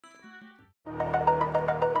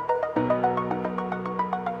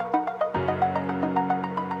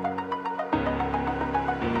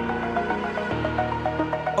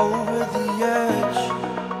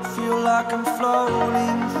like I'm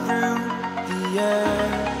floating through the air.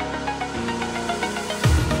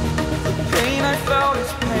 The pain I felt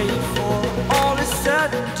is paid for, all is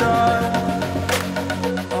said and done.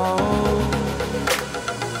 Oh,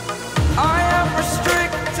 I am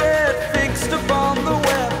restricted, fixed upon the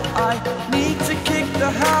web. I need to kick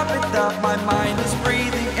the habit that my mind is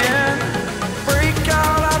breathing in. Break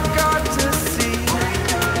out, I've got to see.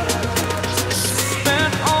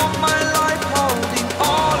 Spent all my life holding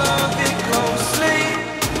all of it closely.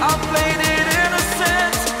 I played it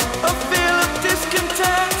innocent, a feel of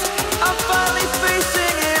discontent. I'm finally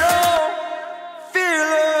facing it all,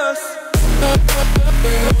 fearless.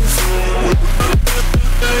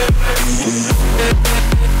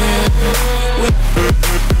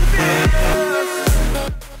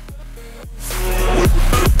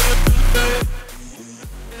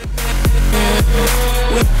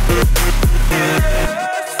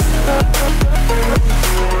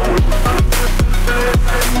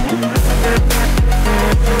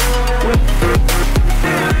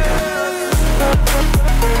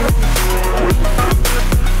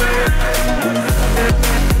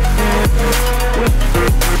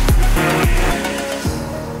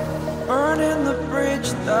 Burning the bridge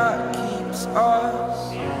that keeps us.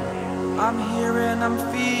 I'm here and I'm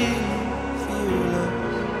feeling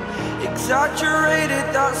fearless. Exaggerated,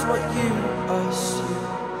 that's what you assume.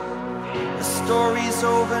 The story's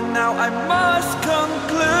over now, I must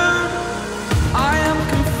conclude. I am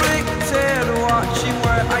conflicted, watching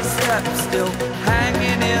where I step still,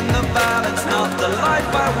 hanging in the balance. Not the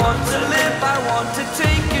life I want to live, I want to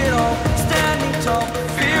take it all. Standing tall,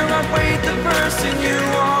 fear outweighed the person you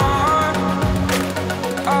are.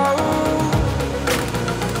 Oh,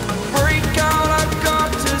 break out, I've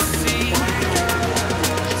got to see.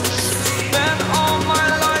 Spent all my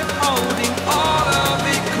life holding all of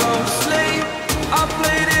it closely. I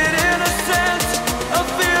played it innocent, a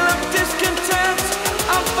feel of discontent.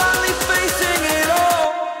 I'm finally facing it all,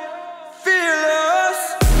 fearless.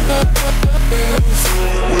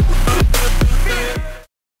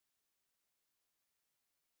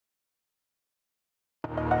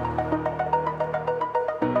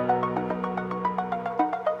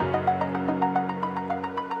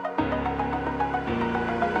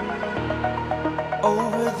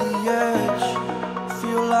 Over the edge,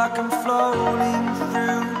 feel like I'm floating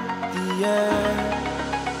through the air.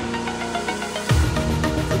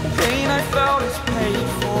 The pain I felt is paid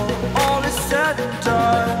for, all is said and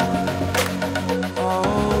done.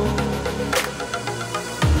 Oh,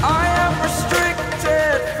 I am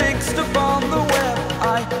restricted, fixed upon the web.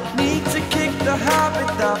 I need to kick the habit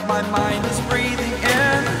that my mind is breathing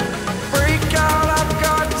in. Break out, I've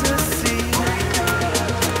got to see.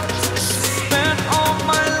 Spent all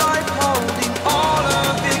my life holding all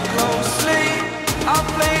of it closely. I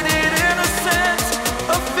played it innocent,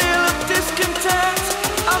 a feel of discontent.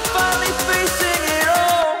 I'm finally facing it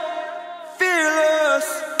all, fearless.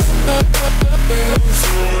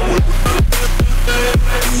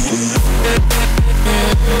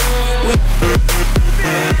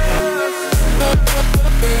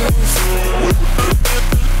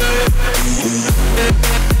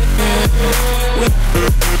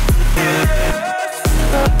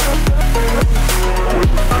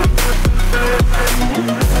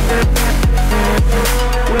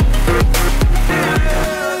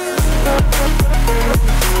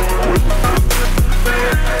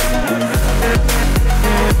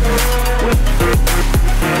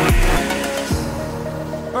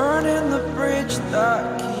 Burning the bridge that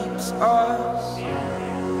keeps us.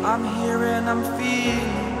 I'm here and I'm feeling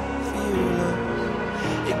fearless.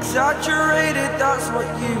 Exaggerated, that's what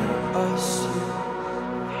you assume.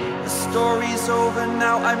 The story's over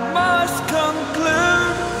now, I must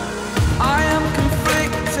conclude. I am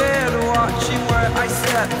conflicted, watching where I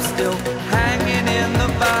step still, hanging in the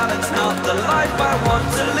balance. Not the life I want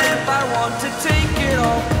to live, I want to take it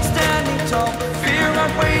all. Standing tall, fear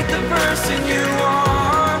outweighed the person you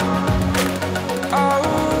are. Oh,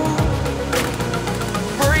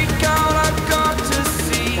 break out, I've got to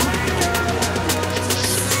see.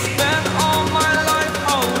 Spent all my life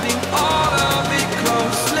holding all of it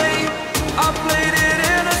closely. I played it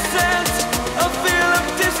innocent, a feel of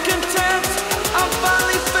discontent. I'm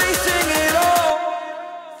finally facing it all,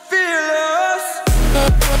 fearless.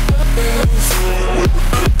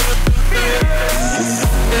 Yeah.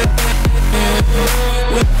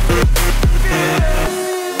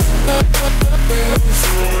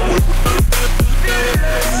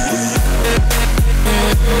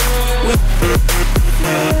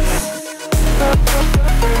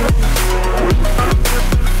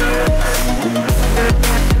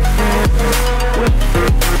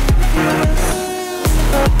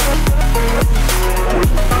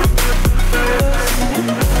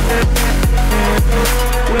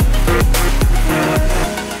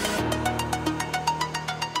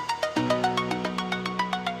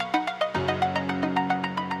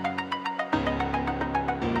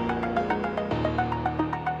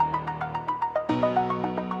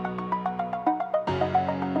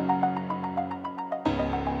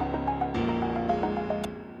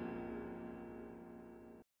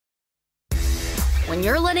 When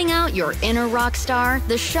you're letting out your inner rock star,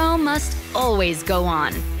 the show must always go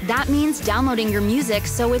on. That means downloading your music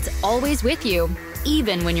so it's always with you,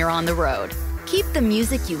 even when you're on the road. Keep the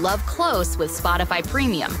music you love close with Spotify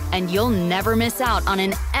Premium, and you'll never miss out on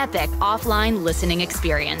an epic offline listening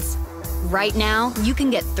experience. Right now, you can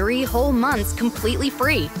get 3 whole months completely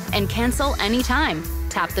free and cancel anytime.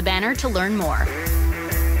 Tap the banner to learn more.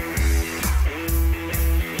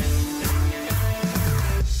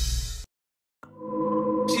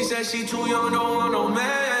 She said she too young, don't want no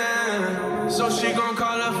man, so she gon'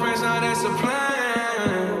 call her friends, now that's a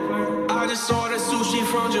plan. I just ordered sushi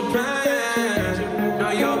from Japan.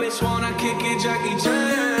 Now yo bitch wanna kick it, Jackie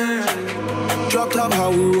Chan. Drop top,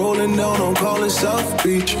 how we rollin' down on call it South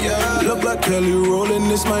Beach. Yeah, look like Kelly rollin',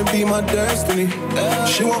 this might be my destiny. Yeah.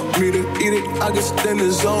 She want me to eat it, I guess then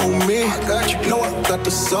it's on me. I got you. Know I got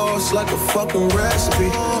the sauce like a fucking recipe.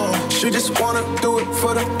 She just wanna do it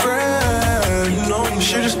for the grand, you know.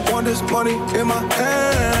 She just want this money in my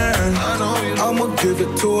hand. I know you. I'ma give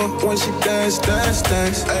it to her when she dance, dance,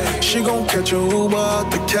 dance. Ay. She gon' catch a Uber out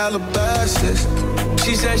the Calabasas.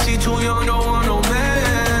 She said she too young, don't want no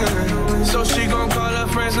man, so she gon' call her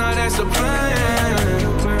friends, now that's a plan.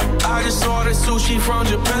 I just ordered sushi from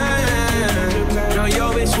Japan. Now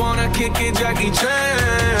yo bitch wanna kick it, Jackie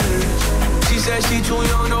Chan. She said she too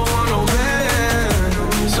young, don't want no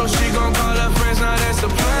man, so she gon' call her friends, now that's a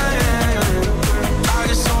plan. I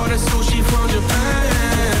just ordered sushi from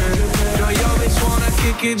Japan. Now yo bitch wanna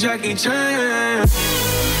kick it, Jackie Chan.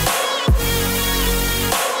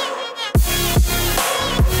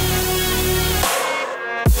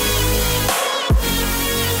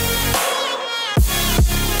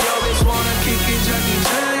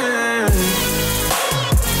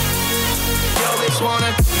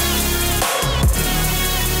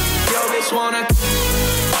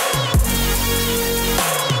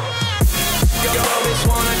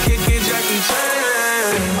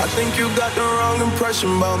 I think you got the wrong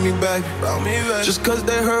impression about me, baby. Just cause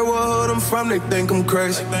they heard what hood I'm from, they think I'm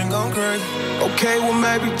crazy. Okay, well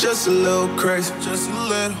maybe just a little crazy.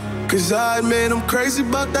 Cause I admit I'm crazy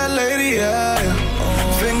about that lady, yeah.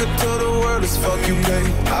 Finger to the world as fuck you,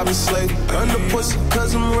 baby. I've been slaving under pussy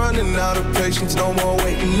cause I'm running out of patience. No more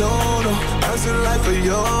waiting, no. Dancing life a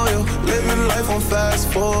yo-yo, living life on fast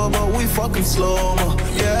forward, but we fucking slow-mo,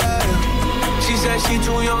 yeah. She said she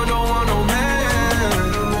too young, don't want no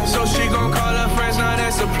man, so she gon' call her friends, now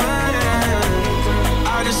that's a plan.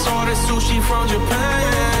 I just ordered sushi from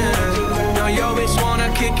Japan. Now yo bitch wanna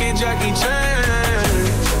kick it, Jackie Chan.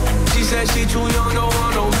 She said she too young, don't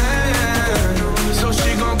want no man, so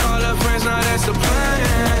she gon' call her friends, now that's a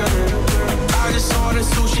plan. I just ordered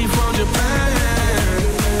sushi from Japan.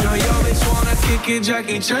 Now yo bitch wanna kick it,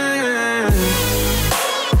 Jackie Chan.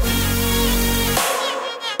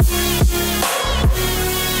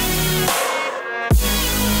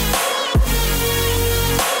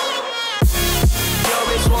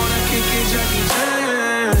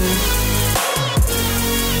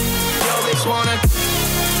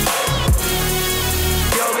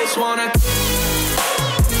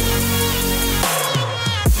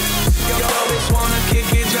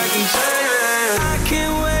 I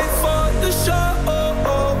can't wait for the show.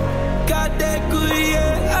 Got that good,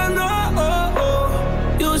 yeah, I know.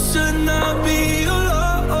 You should not be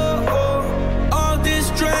alone. All this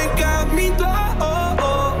drink got me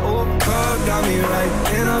low. Girl got me right,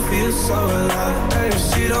 and I feel so alive. Hey,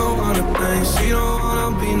 she don't wanna think, she don't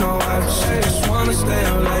wanna be no wife. She just wanna stay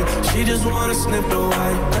up late, she just wanna sniff the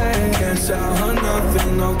white. Hey, can't tell her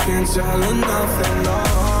nothing, no, can't tell her nothing, no.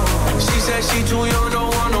 She said she too young,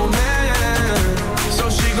 don't want no man, so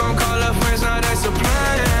she gon' call her friends, now that's a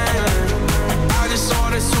plan. I just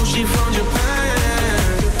ordered sushi from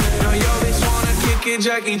Japan. Now yo bitch wanna kick it,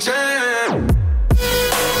 Jackie Chan.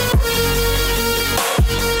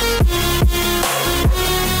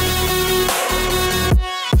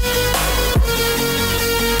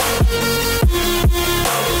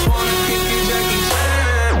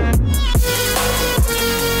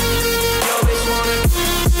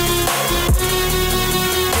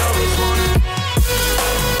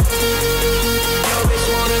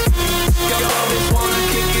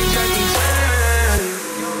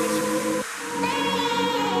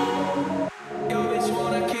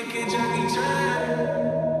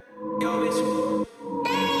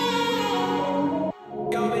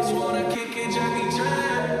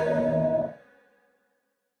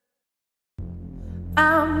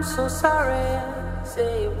 I'm so sorry,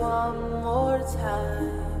 say it one more time.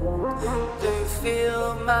 Do you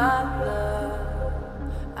feel my love?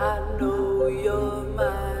 I know you're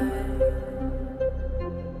mine.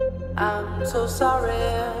 I'm so sorry,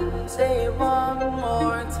 say it one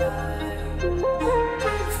more time. Do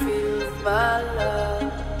you feel my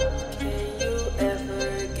love? Can you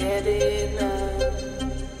ever get enough?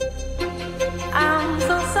 I'm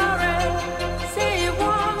so sorry, say it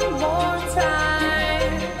one more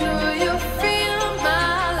time. Do you feel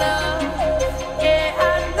my love? Yeah,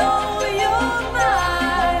 I know you're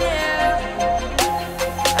mine. Yeah.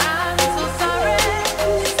 I'm so sorry,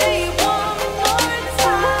 say it one more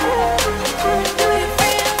time. Do you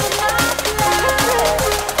feel my love?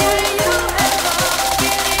 Can you ever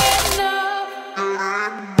get enough?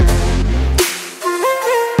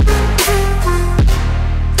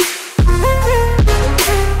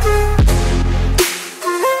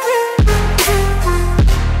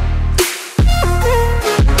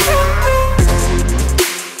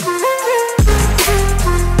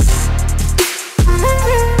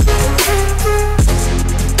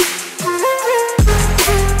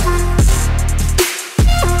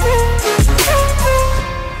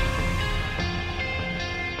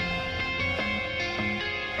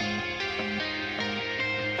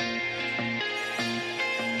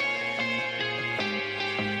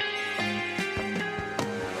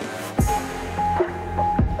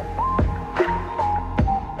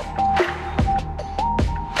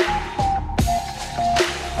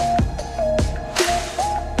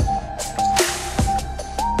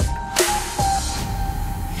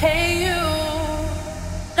 Hey you,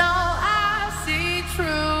 now I see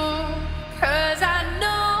true, 'cause I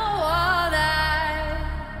know what I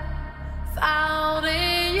found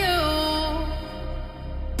in you.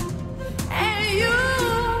 And you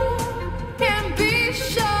can be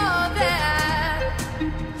sure that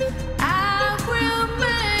I will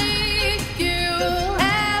make you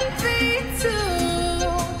happy too.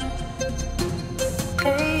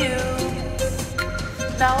 Hey you,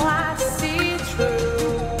 now I see true.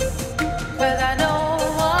 'Cause I know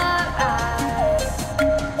what I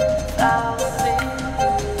found in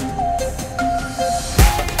you.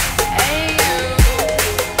 And you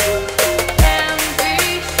can be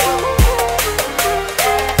sure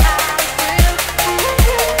that I will.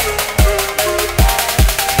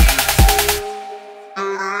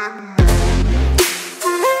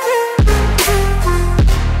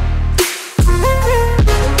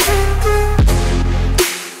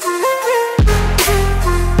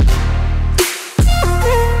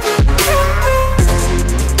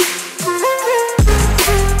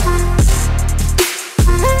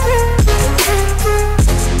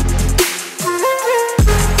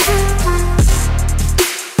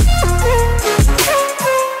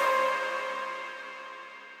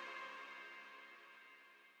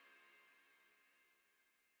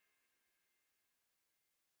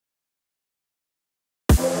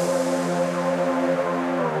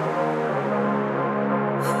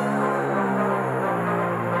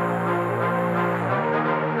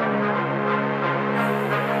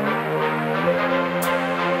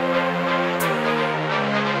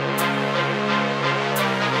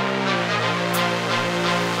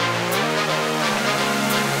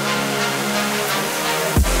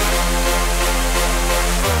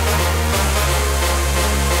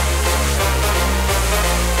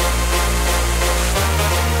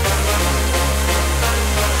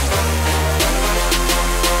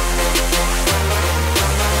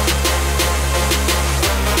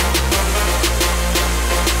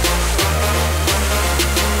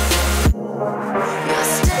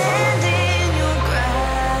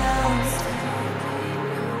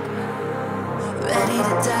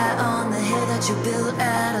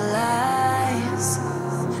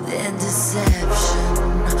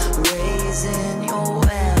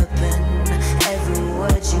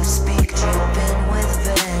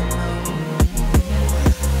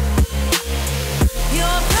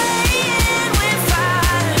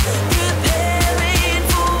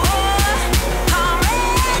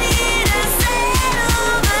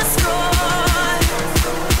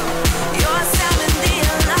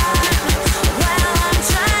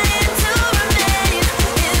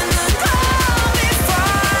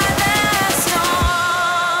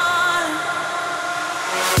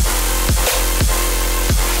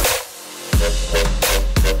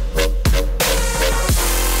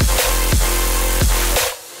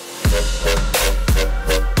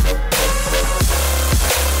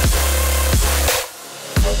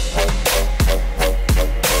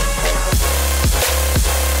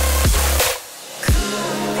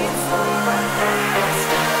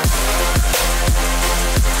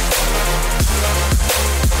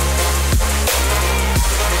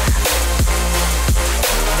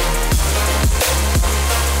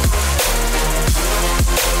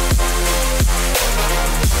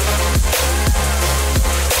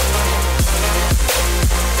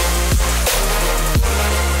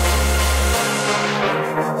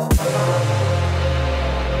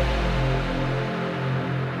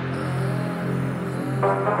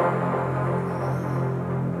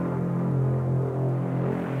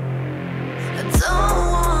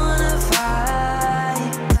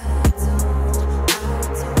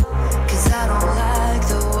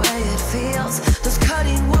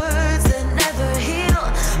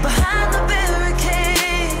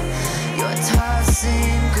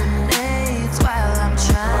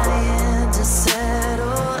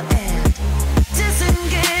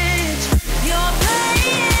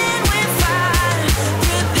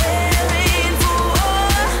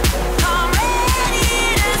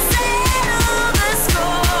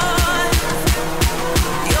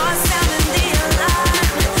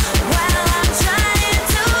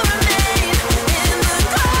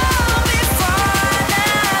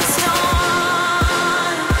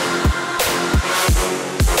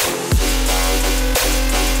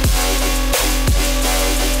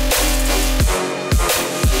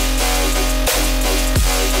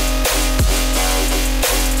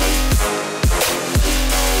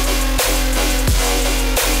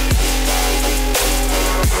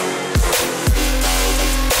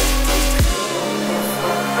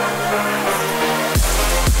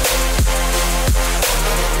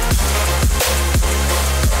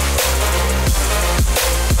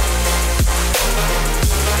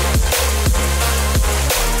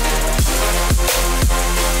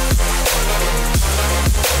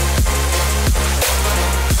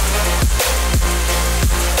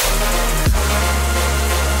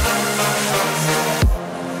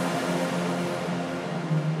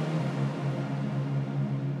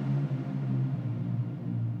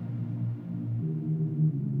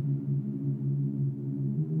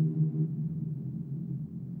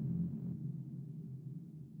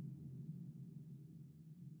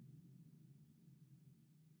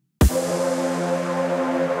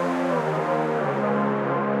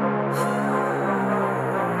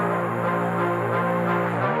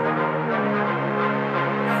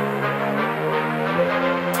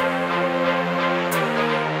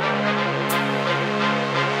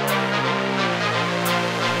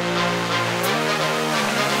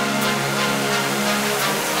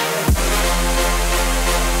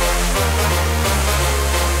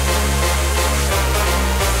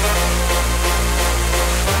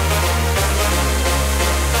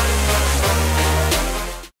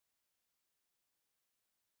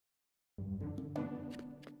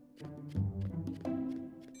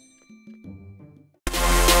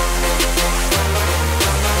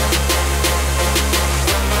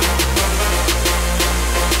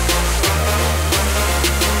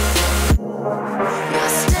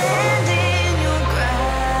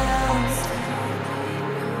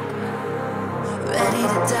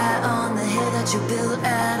 you build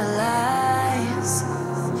out of lies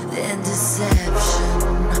and deception,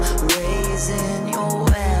 raising your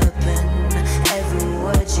weapon. Every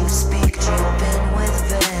word you speak dripping with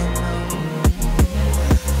venom.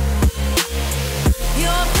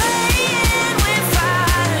 You're playing with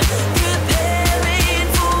fire, preparing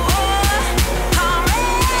for war. I'm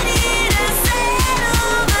ready to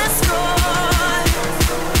settle the score.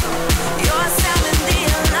 You're sounding the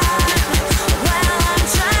alarm while I'm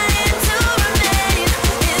trying to remain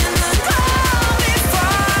in the calm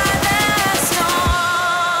before the storm.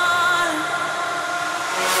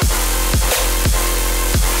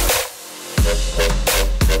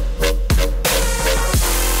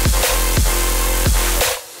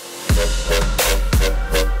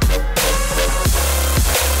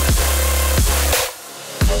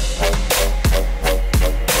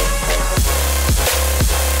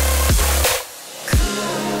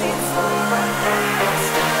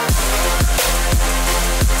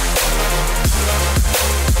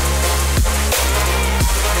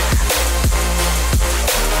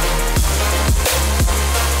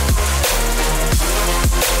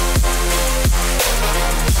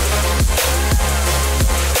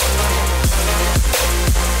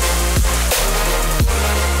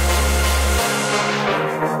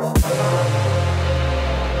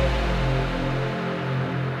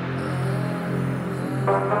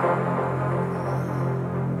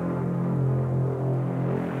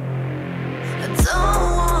 I don't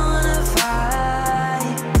wanna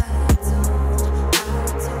fight,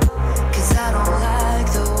 'cause I don't like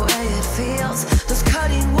the way it feels. Those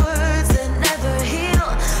cutting words that never heal.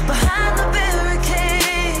 Behind the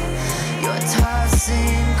barricade, you're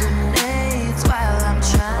tossing grenades while I'm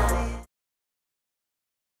trying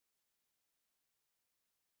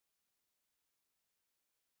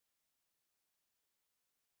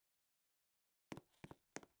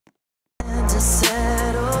to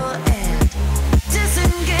settle and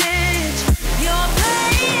disengage. You're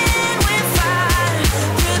playing with fire,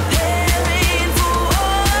 preparing for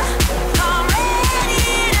war. I'm ready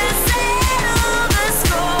to settle the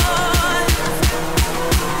score.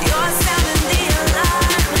 You're sounding the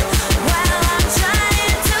alarm while I'm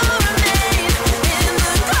trying to remain in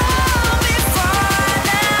the calm before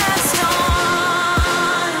the storm.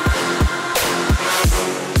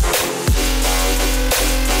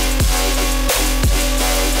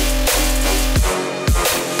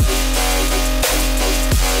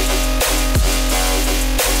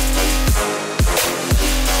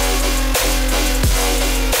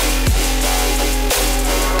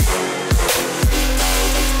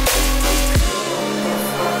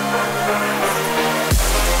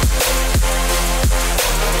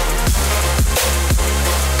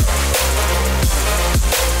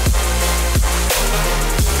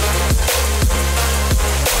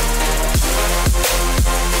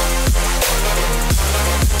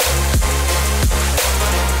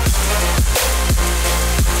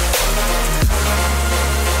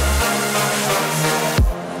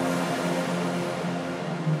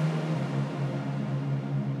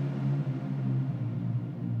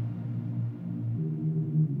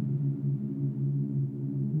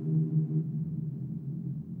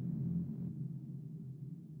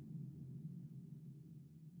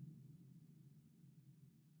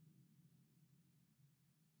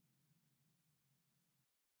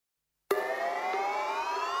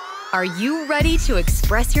 Are you ready to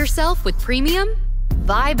express yourself with Premium?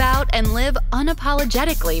 Vibe out and live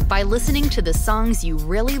unapologetically by listening to the songs you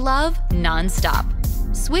really love nonstop.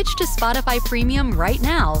 Switch to Spotify Premium right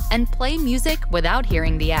now and play music without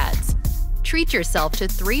hearing the ads. Treat yourself to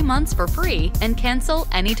 3 months for free and cancel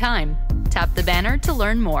anytime. Tap the banner to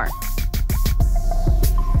learn more.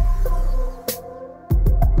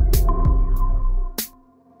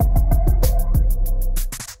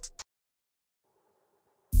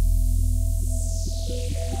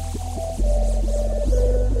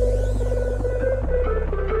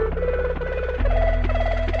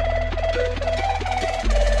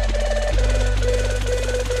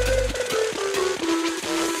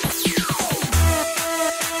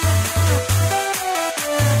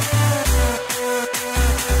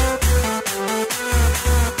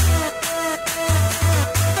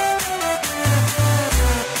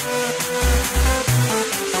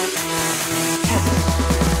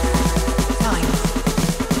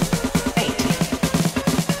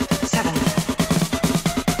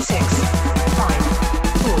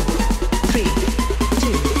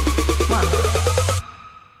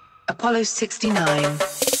 Apollo 69.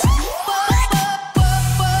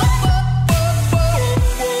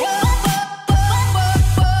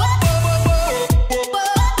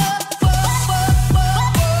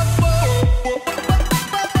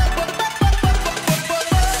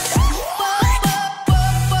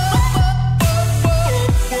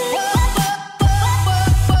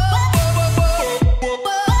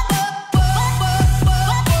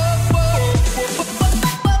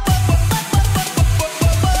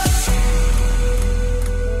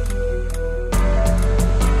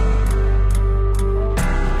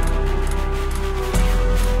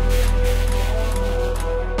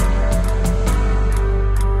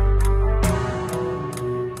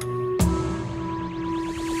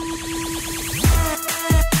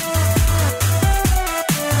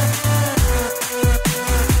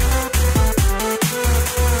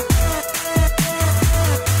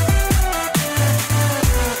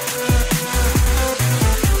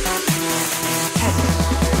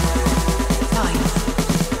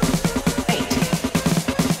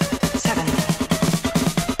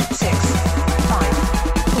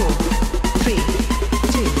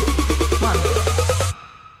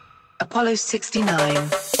 Apollo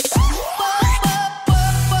 69.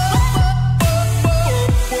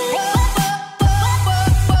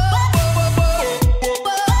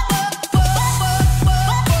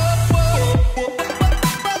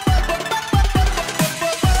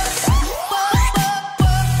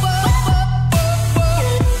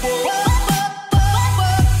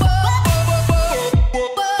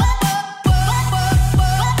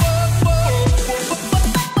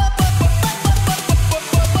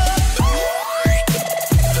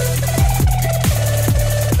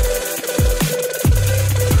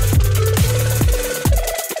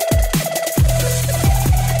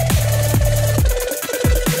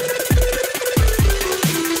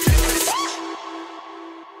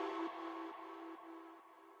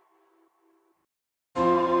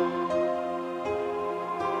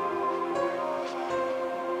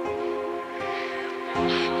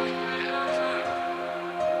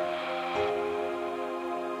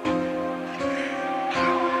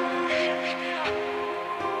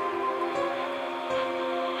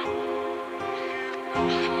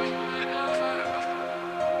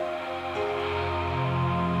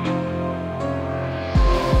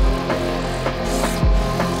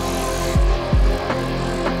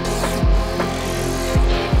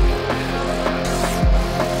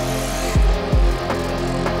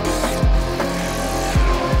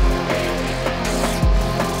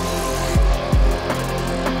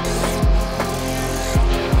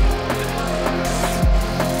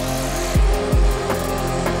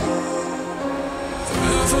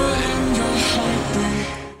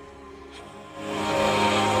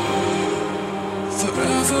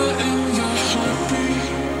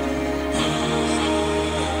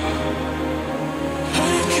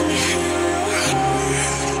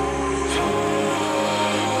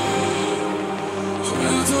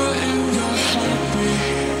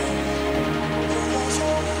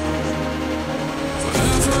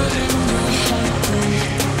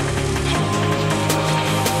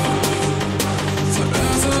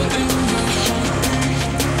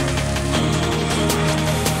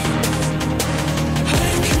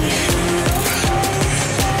 I can hear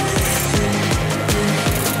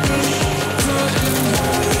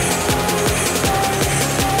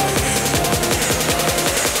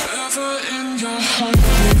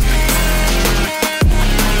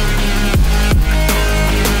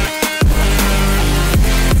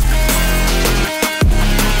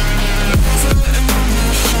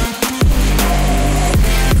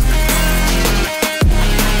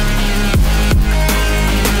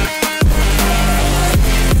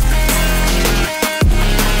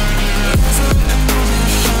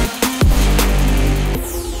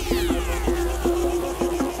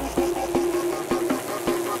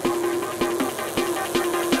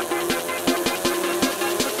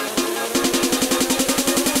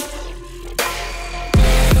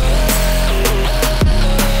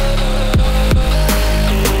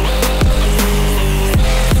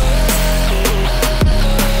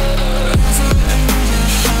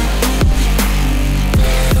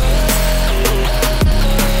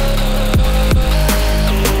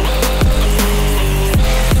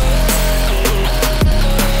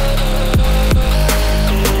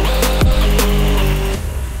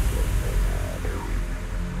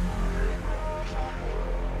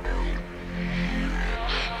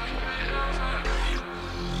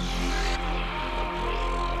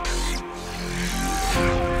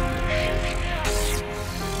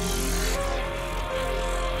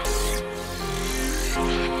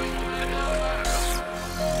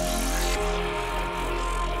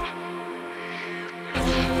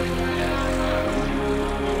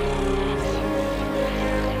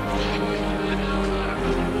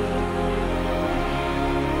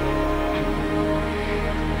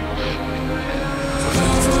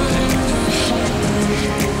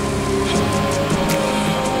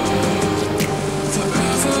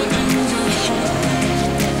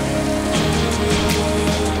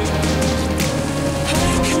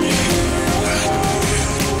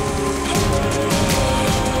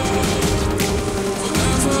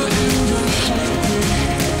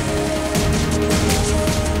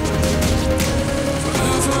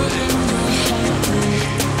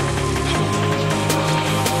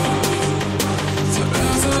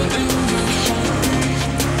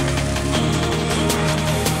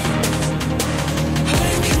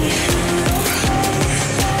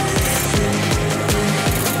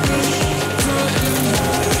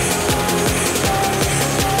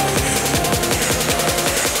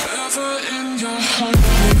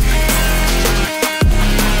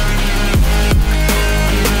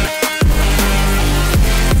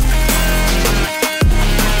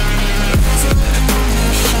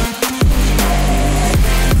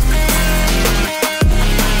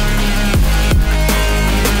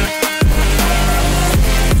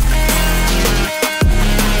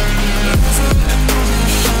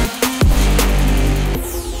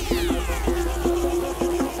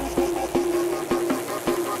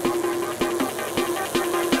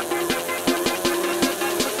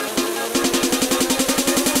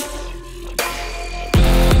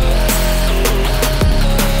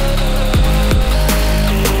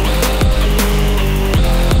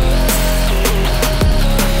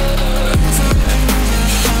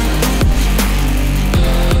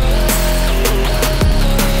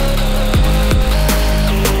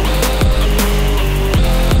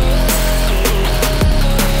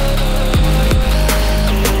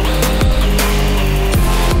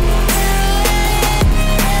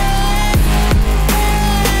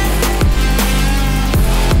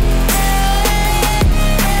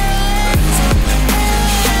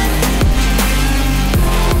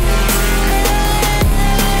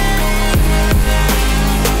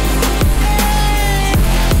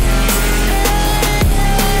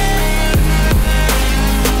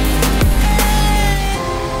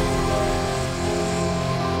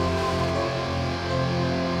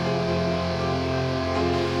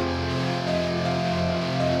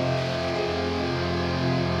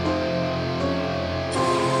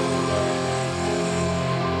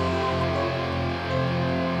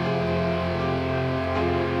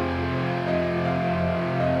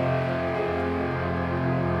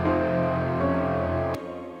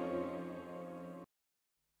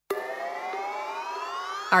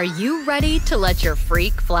Are you ready to let your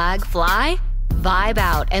freak flag fly? Vibe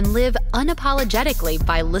out and live unapologetically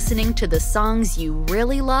by listening to the songs you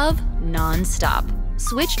really love non-stop.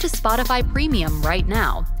 Switch to Spotify Premium right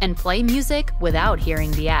now and play music without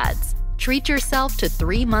hearing the ads. Treat yourself to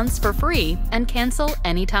 3 months for free and cancel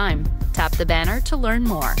anytime. Tap the banner to learn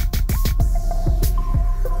more.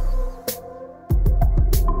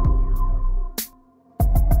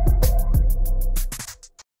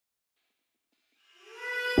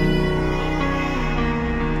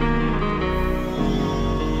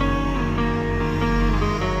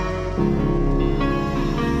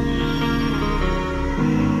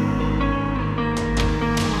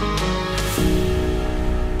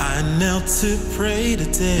 Knelt to pray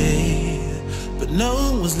today, but no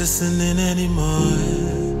one was listening anymore.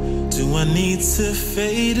 Do I need to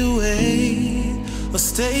fade away or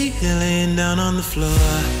stay here laying down on the floor?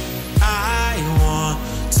 I want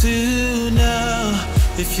to know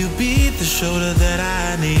if you be the shoulder that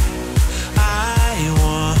I need. I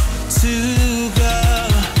want to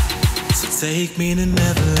go, so take me to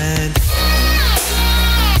Neverland.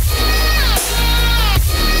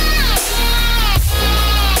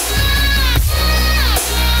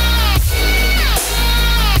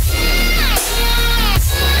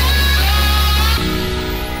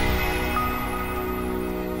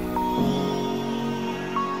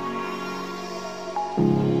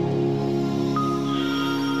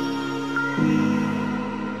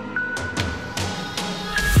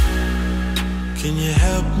 Can you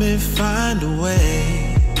help me find a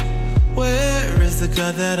way? Where is the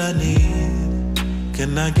God that I need?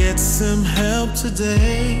 Can I get some help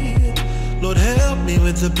today? Lord, help me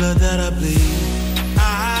with the blood that I bleed.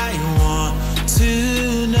 I want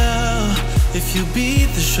to know if you be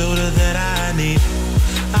the shoulder that I need.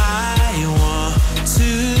 I want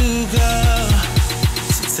to go,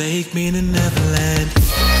 so take me to Neverland.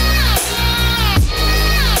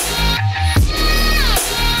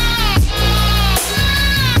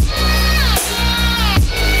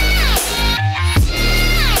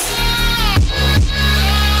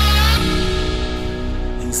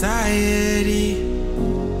 Anxiety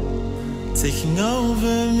taking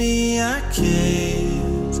over me, I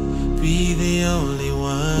can't be the only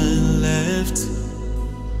one left.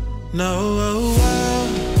 No,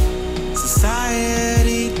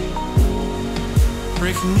 society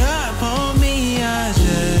breaking up on me, I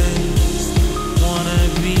just wanna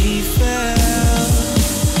be felt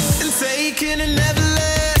and taken to Neverland.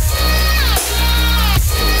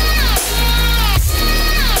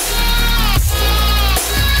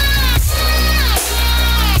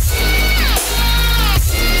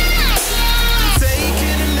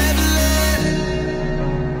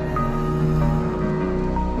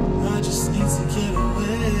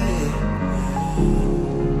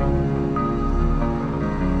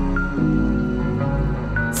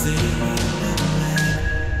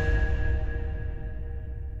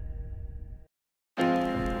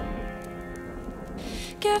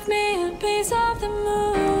 Give me a piece of the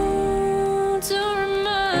moon to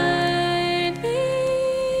remind me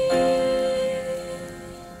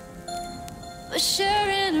we're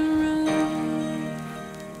sharing a room.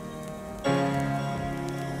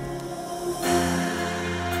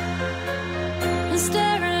 And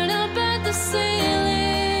staring up at the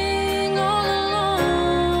ceiling all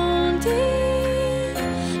alone,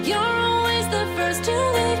 dear. You're always the first to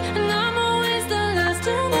leave, and I'm always the last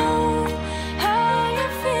to know.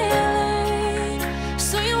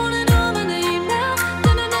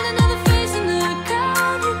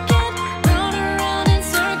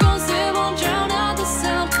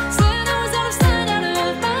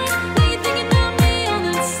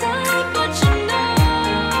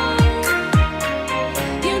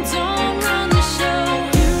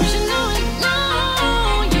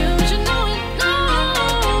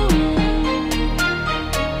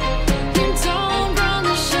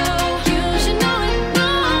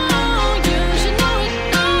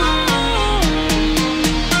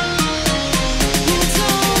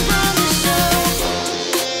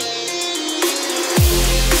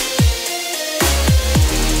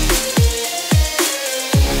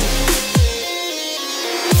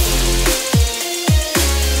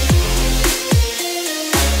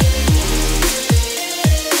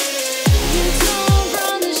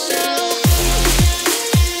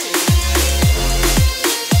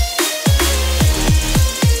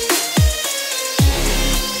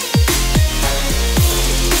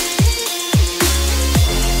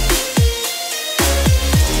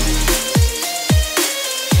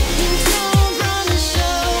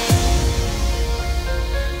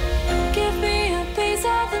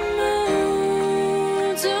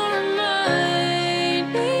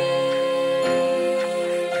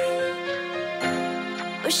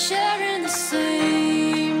 we're sharing the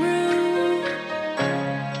same room.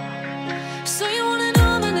 So you wanna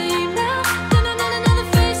know my name now? Then another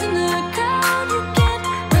face in the crowd. You get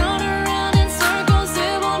round and round in circles,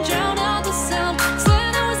 it won't drown out the sound. Swear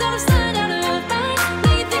I was out of sight, out of mind.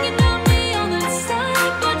 Now you're thinking about me on the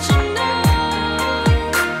side, but you know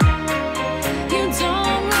you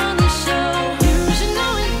don't run the show. You should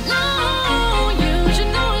know it now. You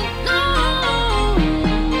should know it now.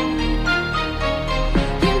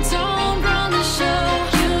 You don't run the show.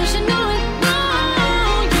 You should know it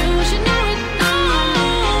now. You should know it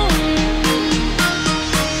now.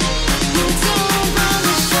 You don't run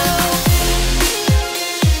the show. You don't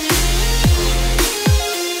run the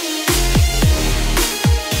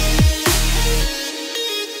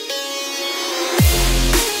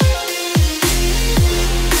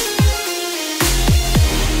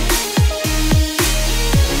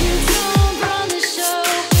show. You don't run the show.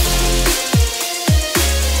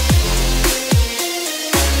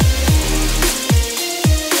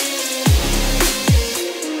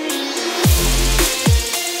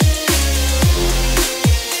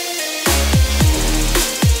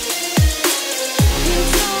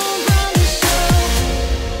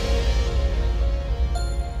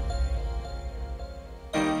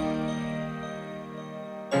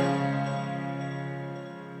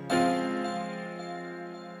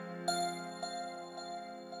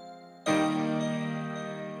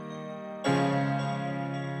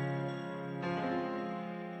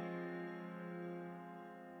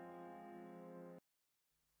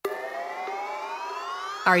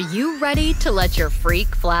 Are you ready to let your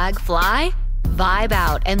freak flag fly? Vibe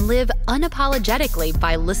out and live unapologetically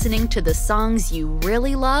by listening to the songs you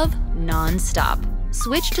really love non-stop.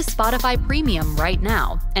 Switch to Spotify Premium right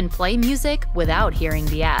now and play music without hearing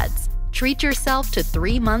the ads. Treat yourself to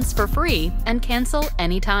 3 months for free and cancel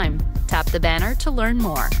anytime. Tap the banner to learn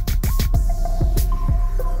more.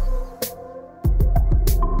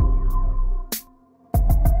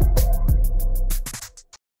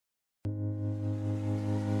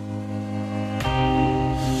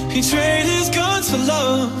 He traded his guns for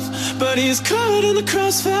love, but he's caught in the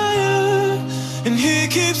crossfire. And he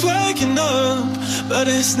keeps waking up, but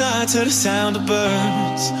it's not to the sound of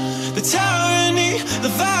birds. The tyranny, the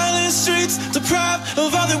violent streets, deprived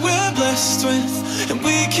of all that we're blessed with. And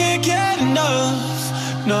we can't get enough,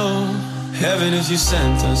 no. Heaven, if you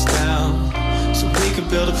sent us down, so we could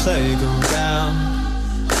build a playground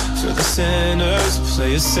for the sinners,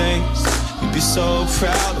 play as saints. We'd be so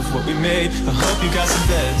proud of what we made. I hope you got some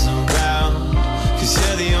beds around, 'cause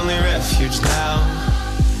you're the only refuge now.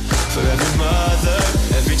 For every mother,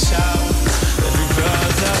 every child, every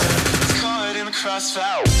brother caught in the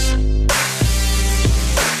crossfire.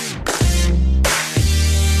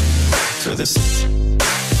 For this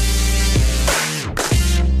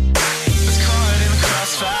caught in the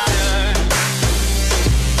crossfire.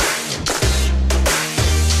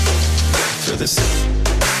 For this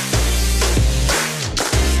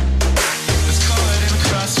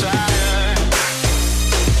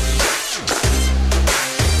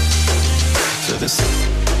this.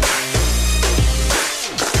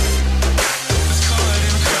 It's caught in the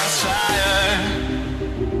crossfire.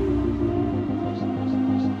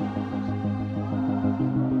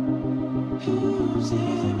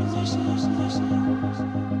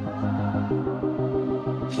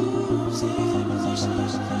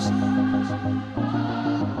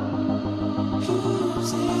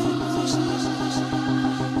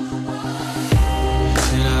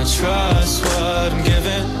 And I trust what I'm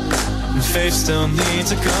given. Faith still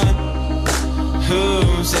needs a gun.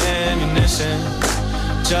 Whose ammunition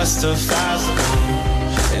justifies the gun?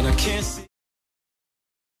 And I can't see.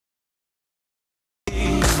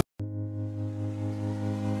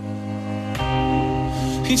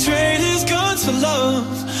 He traded his guns for love,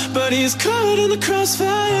 but he's caught in the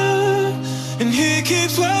crossfire. And he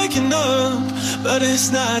keeps waking up, but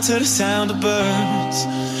it's not to the sound of birds.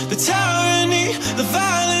 The tyranny, the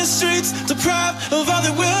violent streets, deprived of all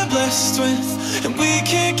that we're blessed with. And we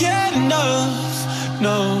can't get enough,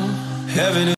 no. Heaven